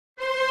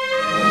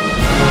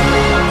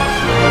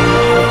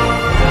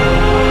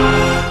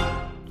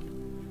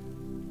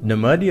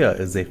Nemerdia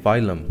is a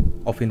phylum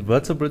of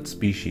invertebrate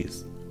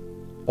species,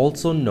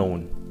 also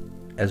known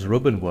as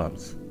ribbon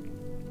worms.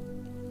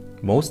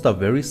 Most are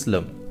very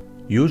slim,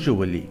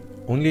 usually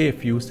only a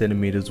few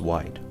centimeters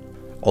wide.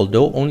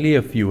 Although only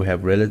a few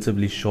have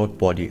relatively short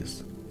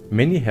bodies,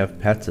 many have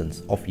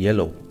patterns of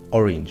yellow,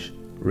 orange,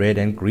 red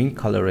and green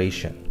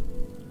coloration.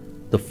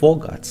 The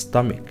foregut,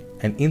 stomach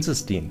and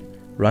intestine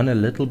run a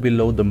little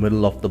below the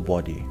middle of the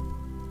body.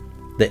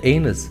 The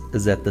anus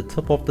is at the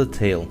tip of the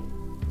tail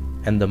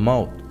and the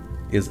mouth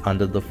is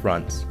under the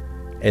front.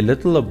 A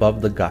little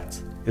above the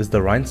gut is the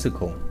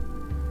rhyncycle,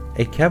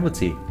 a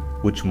cavity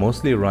which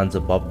mostly runs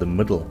above the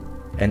middle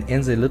and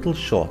ends a little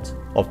short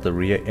of the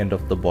rear end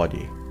of the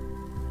body.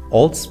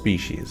 All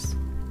species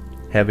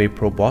have a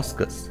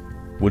proboscis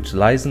which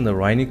lies in the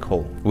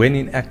rhinicle when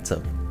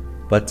inactive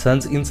but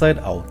turns inside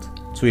out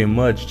to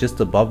emerge just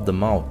above the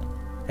mouth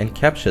and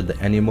capture the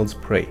animal's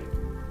prey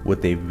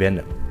with a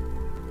venom.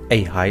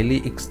 A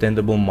highly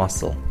extendable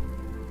muscle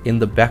in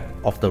the back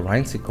of the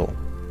rhyncycle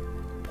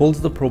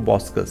pulls the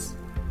proboscis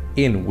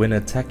in when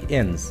attack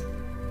ends.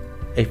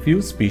 A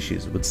few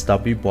species with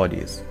stubby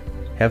bodies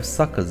have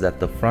suckers at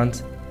the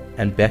front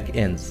and back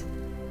ends,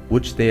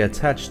 which they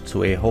attach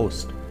to a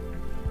host.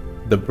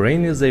 The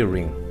brain is a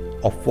ring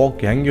of 4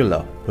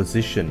 ganglia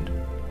positioned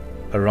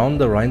around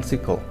the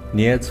rhyncycle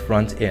near its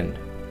front end.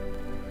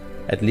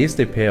 At least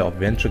a pair of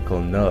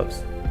ventricle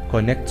nerves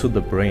connect to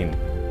the brain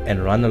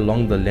and run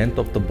along the length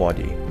of the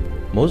body.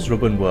 Most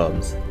ribbon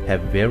worms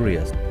have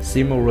various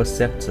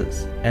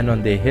chemoreceptors, and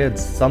on their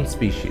heads some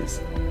species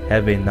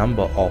have a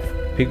number of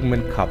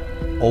pigment cup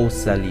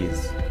ocelli.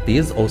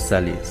 These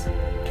ocelli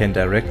can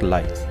direct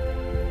light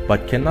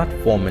but cannot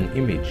form an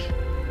image.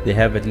 They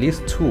have at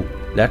least 2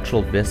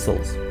 lateral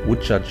vessels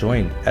which are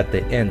joined at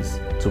the ends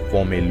to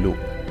form a loop.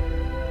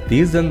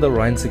 These and the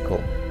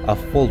rhyncycle are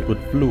filled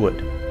with fluid.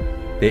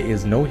 There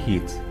is no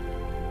heat,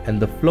 and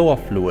the flow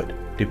of fluid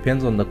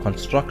depends on the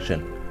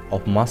construction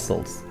of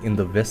muscles in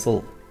the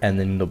vessel and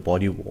in the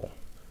body wall.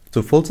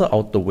 To filter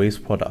out the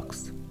waste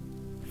products,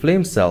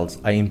 flame cells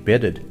are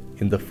embedded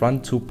in the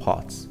front 2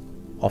 parts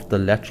of the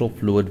lateral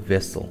fluid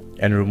vessel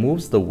and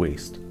removes the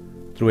waste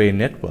through a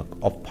network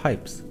of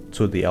pipes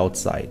to the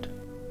outside.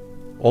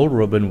 All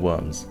ribbon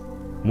worms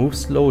move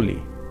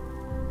slowly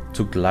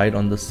to glide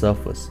on the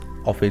surface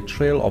of a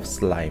trail of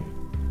slime,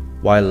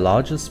 while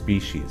larger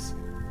species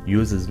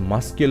uses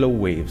muscular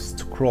waves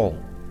to crawl,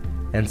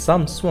 and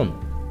some swim.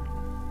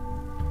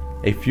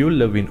 A few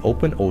live in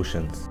open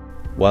oceans,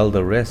 while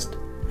the rest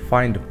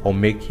find or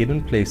make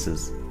hidden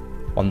places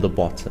on the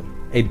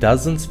bottom. A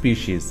dozen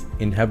species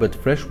inhabit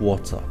fresh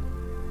water,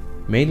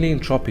 mainly in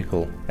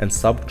tropical and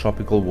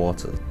subtropical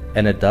waters,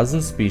 and a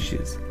dozen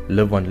species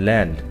live on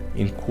land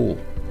in cool,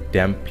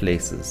 damp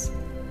places.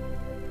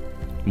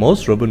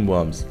 Most ribbon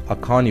worms are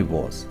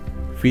carnivores,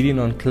 feeding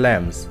on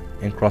clams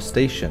and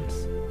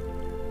crustaceans.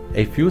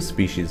 A few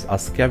species are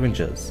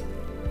scavengers.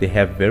 They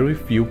have very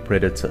few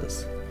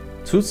predators.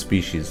 2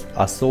 species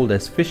are sold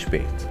as fish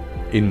bait.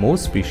 In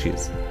most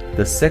species,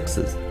 the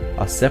sexes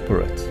are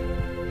separate,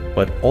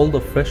 but all the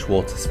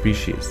freshwater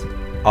species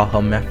are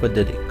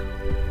hermaphroditic.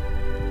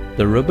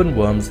 The ribbon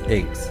worm's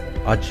eggs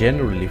are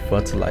generally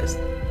fertilized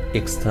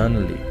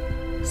externally.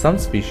 Some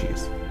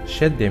species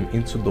shed them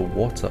into the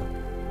water,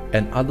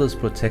 and others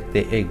protect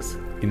their eggs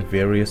in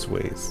various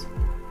ways.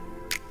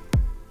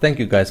 Thank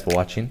you guys for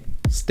watching.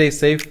 Stay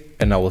safe,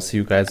 and I will see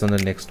you guys on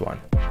the next one.